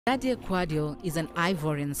Dade Kwadio is an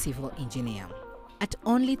Ivorian civil engineer. At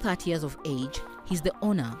only 30 years of age, he's the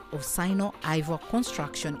owner of Sino-Ivor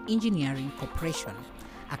Construction Engineering Corporation,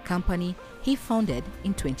 a company he founded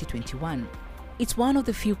in 2021. It's one of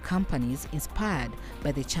the few companies inspired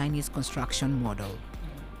by the Chinese construction model.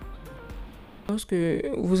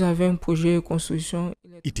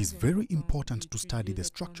 It is very important to study the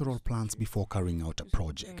structural plans before carrying out a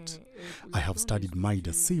project. I have studied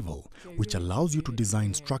MIDA Civil, which allows you to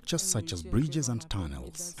design structures such as bridges and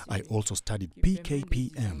tunnels. I also studied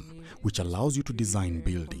PKPM, which allows you to design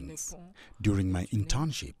buildings. During my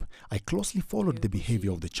internship, I closely followed the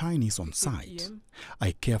behavior of the Chinese on site.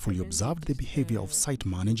 I carefully observed the behavior of site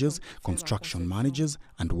managers, construction managers,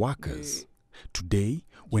 and workers. Today,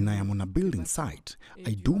 when I am on a building site,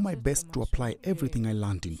 I do my best to apply everything I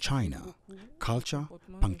learned in China: culture,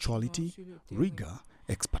 punctuality, rigor,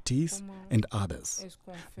 expertise, and others.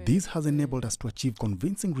 This has enabled us to achieve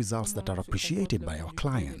convincing results that are appreciated by our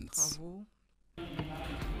clients.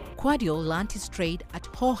 Kwadio learned his trade at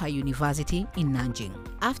Hoha University in Nanjing.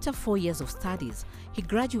 After 4 years of studies, he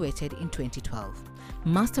graduated in 2012,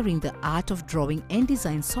 mastering the art of drawing and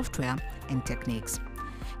design software and techniques.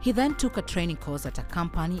 He then took a training course at a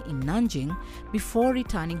company in Nanjing before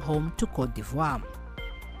returning home to Côte d'Ivoire.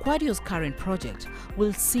 Kwadio's current project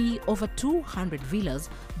will see over 200 villas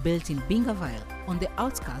built in Bingaville on the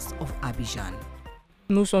outskirts of Abidjan.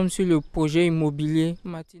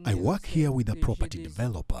 I work here with a property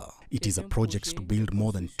developer. It is a project to build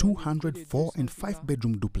more than 200 4- and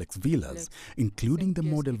 5-bedroom duplex villas, including the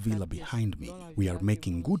model villa behind me. We are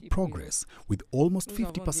making good progress, with almost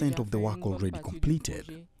 50% of the work already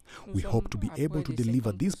completed. We hope to be able to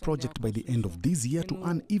deliver this project by the end of this year to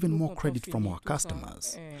earn even more credit from our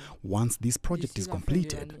customers. Once this project is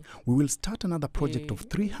completed, we will start another project of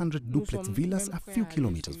 300 duplex villas a few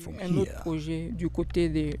kilometers from here.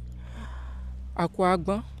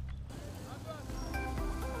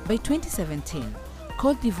 By 2017,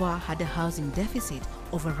 Côte d'Ivoire had a housing deficit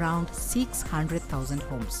of around 600,000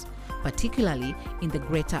 homes, particularly in the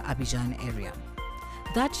greater Abidjan area.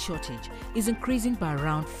 That shortage is increasing by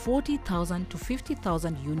around 40,000 to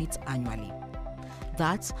 50,000 units annually.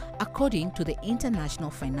 That's according to the International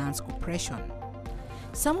Finance Corporation.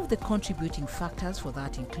 Some of the contributing factors for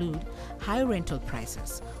that include high rental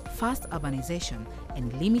prices, fast urbanization,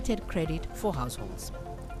 and limited credit for households.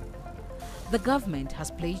 The government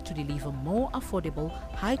has pledged to deliver more affordable,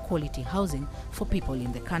 high-quality housing for people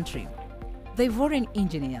in the country. The Ivorian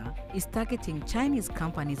engineer is targeting Chinese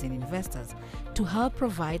companies and investors to help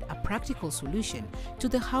provide a practical solution to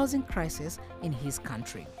the housing crisis in his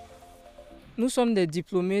country. As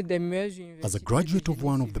a graduate of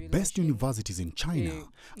one of the best universities in China,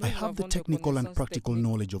 I have the technical and practical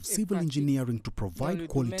knowledge of civil engineering to provide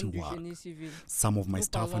quality work. Some of my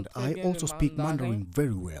staff and I also speak Mandarin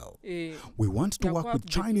very well. We want to work with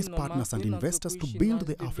Chinese partners and investors to build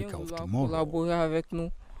the Africa of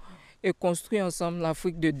tomorrow.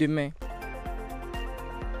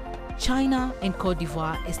 China and Côte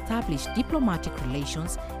d'Ivoire established diplomatic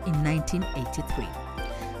relations in 1983.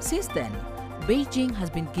 Since then, Beijing has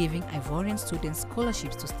been giving Ivorian students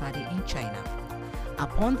scholarships to study in China.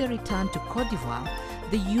 Upon their return to Côte d'Ivoire,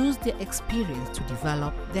 they used their experience to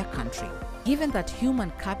develop their country. Given that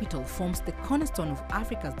human capital forms the cornerstone of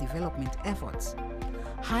Africa's development efforts,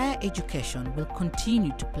 higher education will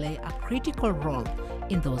continue to play a critical role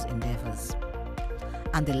in those endeavors.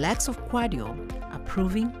 And the likes of Kwadio are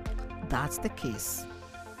proving that's the case.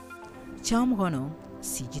 Chamgono,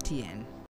 CGTN.